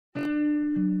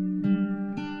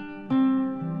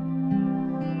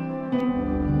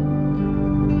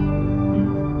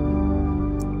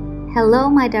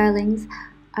Hello, my darlings!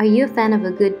 Are you a fan of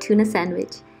a good tuna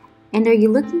sandwich? And are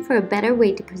you looking for a better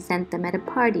way to present them at a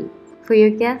party, for your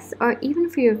guests, or even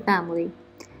for your family?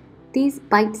 These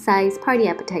bite-sized party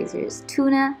appetizers,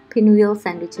 tuna pinwheel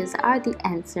sandwiches, are the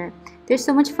answer. They're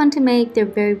so much fun to make, they're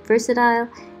very versatile,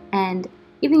 and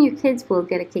even your kids will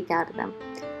get a kick out of them.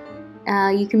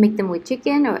 You can make them with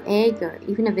chicken or egg or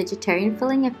even a vegetarian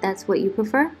filling if that's what you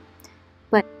prefer.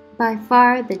 But by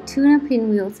far, the tuna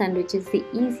pinwheel sandwich is the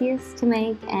easiest to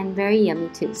make and very yummy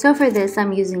too. So for this,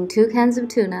 I'm using 2 cans of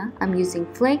tuna. I'm using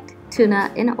flaked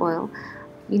tuna in oil.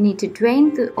 You need to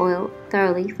drain the oil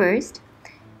thoroughly first.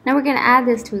 Now we're going to add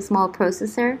this to a small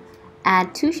processor.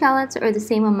 Add 2 shallots or the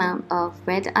same amount of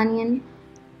red onion,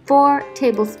 4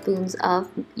 tablespoons of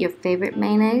your favorite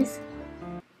mayonnaise.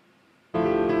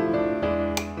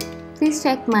 Please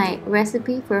check my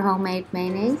recipe for homemade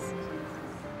mayonnaise.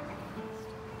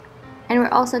 And we're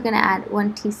also going to add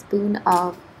 1 teaspoon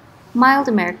of mild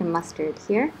American mustard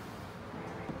here.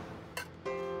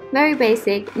 Very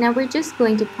basic. Now we're just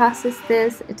going to process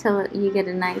this until you get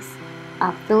a nice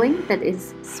filling that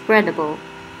is spreadable.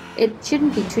 It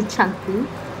shouldn't be too chunky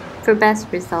for best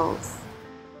results.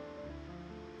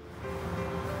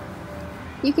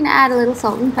 You can add a little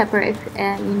salt and pepper if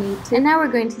you need to. And now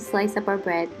we're going to slice up our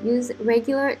bread. Use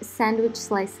regular sandwich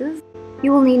slices.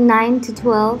 You will need 9 to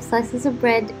 12 slices of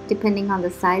bread depending on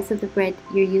the size of the bread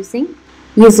you're using.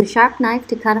 Use a sharp knife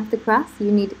to cut off the crust.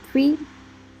 You need 3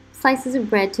 slices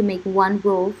of bread to make 1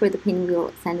 roll for the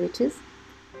pinwheel sandwiches.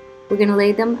 We're going to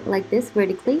lay them like this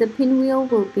vertically. The pinwheel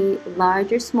will be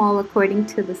large or small according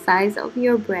to the size of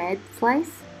your bread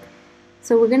slice.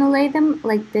 So we're going to lay them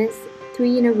like this,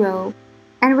 3 in a row.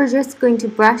 And we're just going to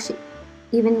brush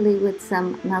evenly with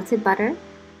some melted butter.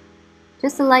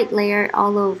 Just a light layer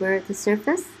all over the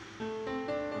surface.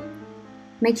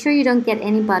 Make sure you don't get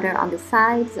any butter on the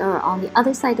sides or on the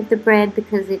other side of the bread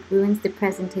because it ruins the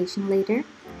presentation later.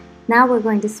 Now we're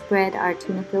going to spread our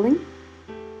tuna filling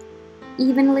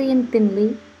evenly and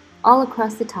thinly all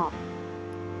across the top.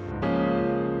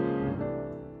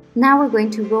 Now we're going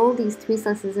to roll these 3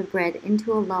 slices of bread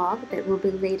into a log that will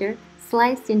be later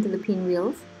sliced into the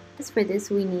pinwheels. For this,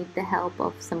 we need the help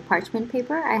of some parchment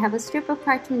paper. I have a strip of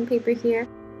parchment paper here,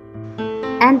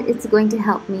 and it's going to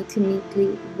help me to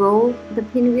neatly roll the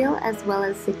pinwheel as well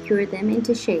as secure them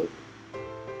into shape.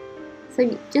 So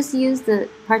you just use the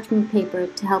parchment paper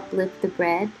to help lift the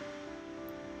bread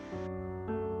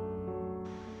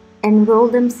and roll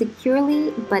them securely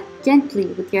but gently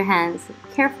with your hands.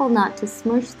 Careful not to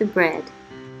smush the bread.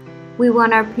 We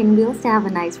want our pinwheels to have a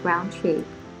nice round shape.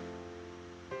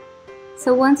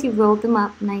 So once you've rolled them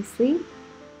up nicely,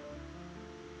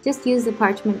 just use the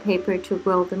parchment paper to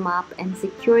roll them up and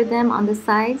secure them on the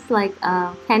sides like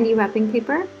candy wrapping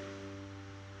paper.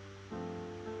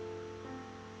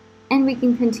 And we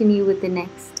can continue with the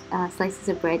next slices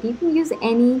of bread. You can use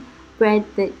any bread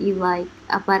that you like,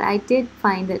 but I did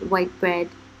find that white bread,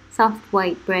 soft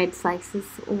white bread slices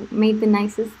made the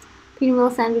nicest pinwheel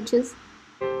sandwiches.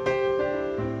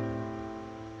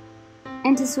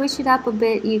 And to switch it up a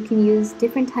bit, you can use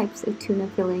different types of tuna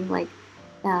filling, like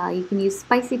you can use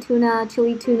spicy tuna,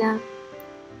 chili tuna,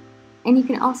 and you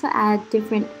can also add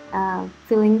different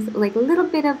fillings, like a little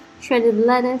bit of shredded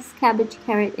lettuce, cabbage,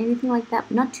 carrot, anything like that,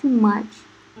 but not too much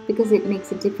because it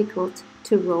makes it difficult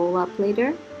to roll up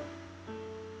later.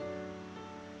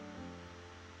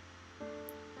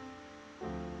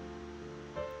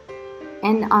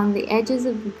 And on the edges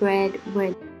of the bread,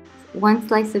 where one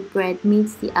slice of bread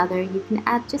meets the other, you can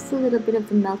add just a little bit of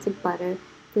the melted butter.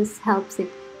 This helps it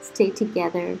stay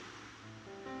together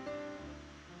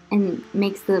and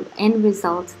makes the end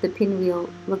result, the pinwheel,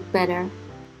 look better.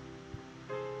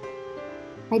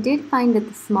 I did find that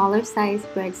the smaller size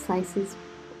bread slices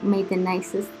made the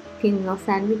nicest pinwheel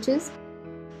sandwiches.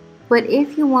 But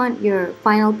if you want your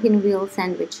final pinwheel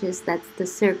sandwiches, that's the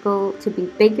circle, to be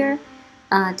bigger,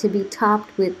 to be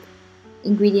topped with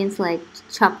ingredients like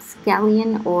chopped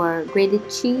scallion or grated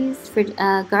cheese for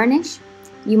garnish,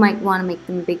 you might want to make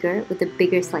them bigger with the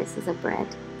bigger slices of bread.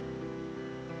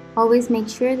 Always make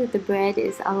sure that the bread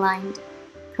is aligned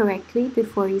correctly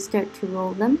before you start to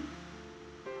roll them.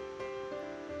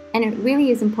 And it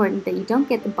really is important that you don't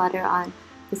get the butter on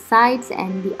the sides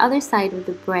and the other side of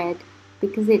the bread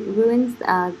because it ruins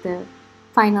the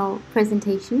final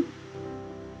presentation.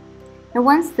 Now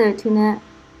once the tuna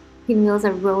pinwheels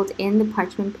are rolled in the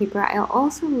parchment paper, I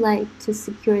also like to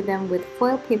secure them with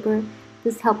foil paper.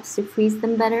 This helps to freeze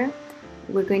them better.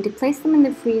 We're going to place them in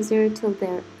the freezer till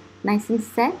they're nice and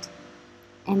set.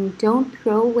 And don't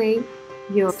throw away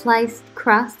your sliced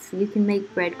crusts. You can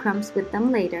make breadcrumbs with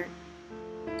them later.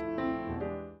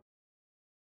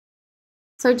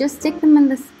 So just stick them in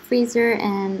the freezer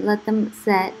and let them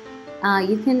set.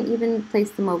 You can even place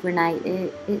them overnight.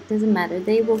 It doesn't matter.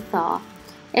 They will thaw.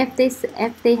 If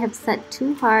they have set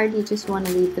too hard, you just want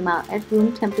to leave them out at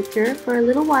room temperature for a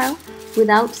little while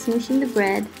without smooshing the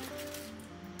bread.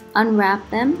 Unwrap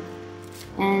them,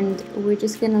 and we're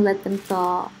just going to let them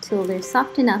thaw till they're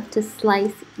soft enough to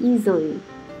slice easily.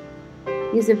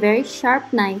 Use a very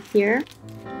sharp knife here.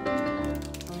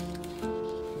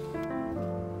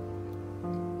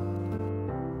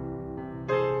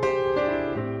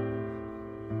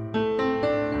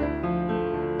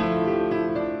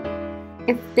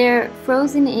 If they're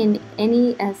frozen in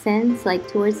any sense, like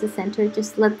towards the center,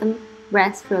 just let them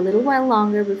rest for a little while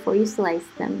longer before you slice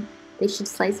them. They should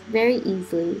slice very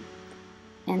easily,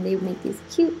 and they make these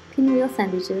cute pinwheel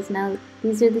sandwiches. Now,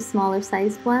 these are the smaller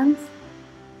sized ones.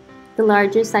 The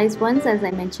larger sized ones, as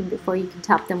I mentioned before, you can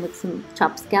top them with some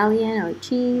chopped scallion or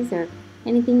cheese or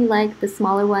anything you like. The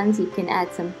smaller ones, you can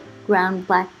add some ground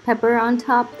black pepper on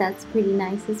top. That's pretty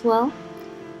nice as well.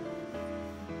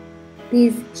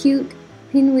 These cute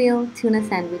pinwheel tuna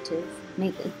sandwiches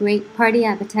make a great party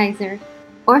appetizer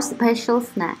or special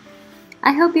snack.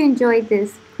 I hope you enjoyed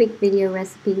this quick video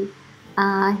recipe.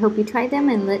 I hope you try them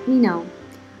and let me know.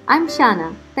 I'm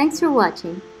Shana. Thanks for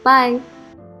watching. Bye!